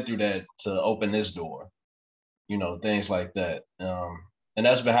you went through that to open this door, things like that. And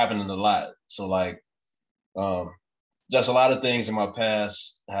that's been happening a lot. So like, just a lot of things in my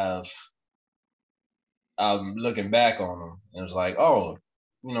past I'm looking back on them and it's like, oh,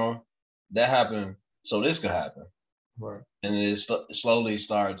 that happened, so this could happen. Right. And it slowly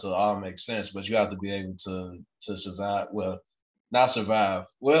started to all make sense. But you have to be able to survive. Well, not survive.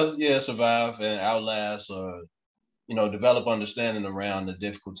 Well, yeah, survive and outlast, or develop understanding around the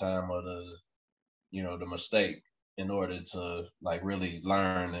difficult time or the mistake in order to like really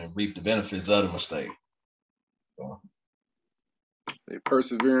learn and reap the benefits of the mistake. So.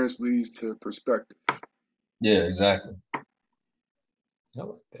 Perseverance leads to perspective. Yeah, exactly. I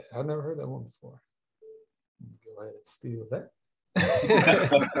like that. I've never heard that one before. Go ahead and steal that.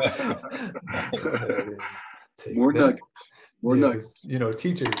 More nuggets. More nuggets.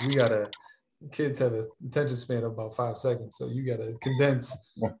 Teachers, kids have an attention span of about 5 seconds, so you got to condense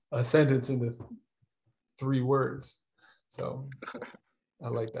a sentence into 3 words. So I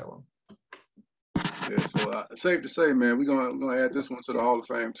like that one. Yeah, so safe to say, man, we're gonna add this one to the Hall of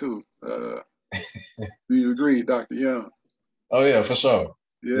Fame too. Do you agree, Dr. Young? Oh yeah, for sure.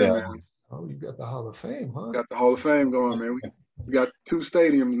 Yeah, man. Oh, you got the Hall of Fame, huh? Got the Hall of Fame going, man. We got 2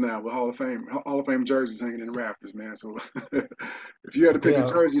 stadiums now with Hall of Fame jerseys hanging in the rafters, man. So if you had to pick a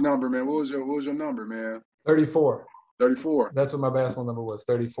jersey number, man, what was your number, man? 34. 34. That's what my basketball number was,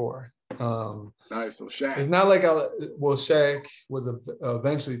 34. Nice. So Shaq. It's not like Shaq was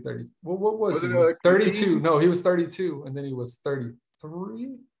eventually 30. Well, what was he? He was 32. Hakeem? No, he was 32, and then he was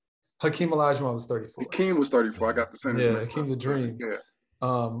 33. Hakeem Olajuwon was 34. Hakeem was 34. I got the sentence. Yeah, Hakeem the Dream. Yeah.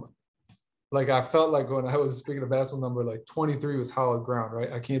 Like I felt like when I was speaking of basketball number, like 23 was solid ground,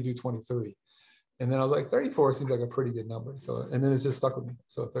 right? I can't do 23. And then I was like, 34 seems like a pretty good number. So, and then it just stuck with me.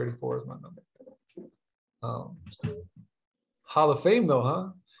 So 34 is my number. Hall of Fame though,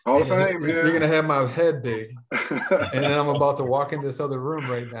 huh? Hall of Fame, yeah. You're gonna have my head big. And then I'm about to walk in this other room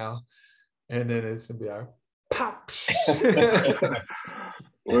right now. And then it's gonna be our pop.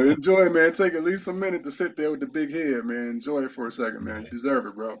 Well, enjoy, man. Take at least a minute to sit there with the big head, man. Enjoy it for a second, man. You deserve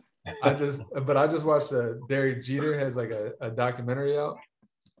it, bro. I just watched Derek Jeter has like a documentary out,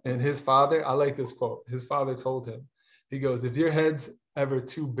 and his father, I like this quote. His father told him, he goes, "If your head's ever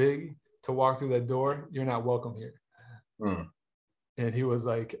too big to walk through that door, you're not welcome here." And he was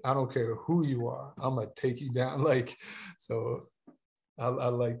like, "I don't care who you are, I'm gonna take you down." Like, so I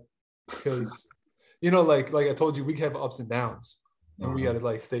like, because like I told you, we have ups and downs, and we got to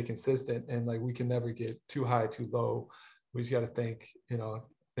like stay consistent, and like we can never get too high, too low. We just got to thank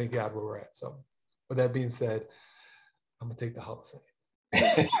God where we're at. So with that being said, I'm gonna take the Hall of Fame.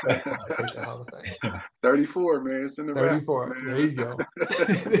 Take the Hall of Fame. 34, man. It's in the 34. Rap, there you go.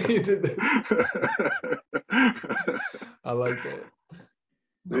 I like that.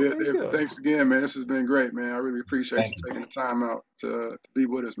 Yeah, thanks again, man. This has been great, man. I really appreciate you taking the time out to be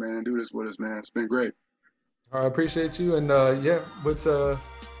with us, man, and do this with us, man. It's been great. I appreciate you, and let's do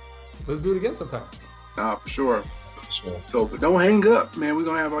it again sometime. For sure. So, but don't hang up, man. We're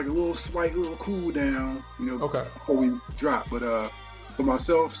gonna have like a little cool down, okay, before we drop. But for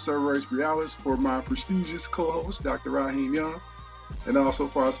myself, Sir Royce Brialis, for my prestigious co-host, Dr. Raheem Young, and also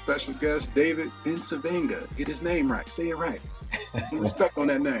for our special guest, David Bencivenga. Get his name right. Say it right. Respect on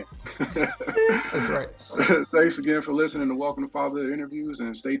that name. That's right. Thanks again for listening to Welcome to Fatherhood Interviews,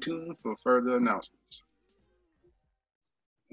 and stay tuned for further announcements.